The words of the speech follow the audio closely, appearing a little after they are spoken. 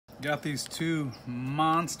Got these two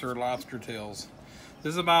monster lobster tails.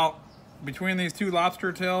 This is about, between these two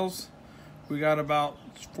lobster tails, we got about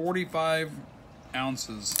 45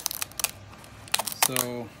 ounces.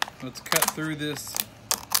 So let's cut through this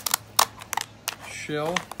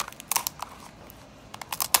shell.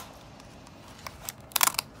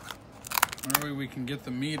 That way we can get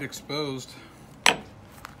the meat exposed.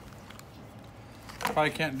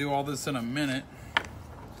 Probably can't do all this in a minute,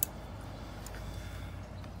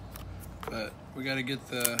 but we got to get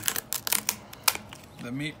the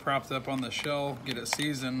meat propped up on the shell, get it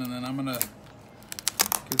seasoned, and then I'm gonna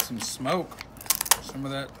get some smoke, some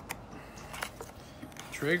of that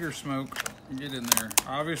Traeger smoke, get in there.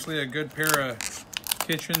 Obviously a good pair of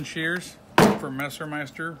kitchen shears for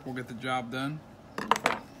Messermeister will get the job done.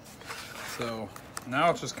 So now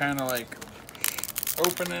it's just kind of like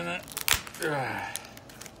opening it.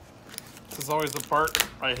 This is always the part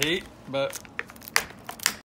I hate, but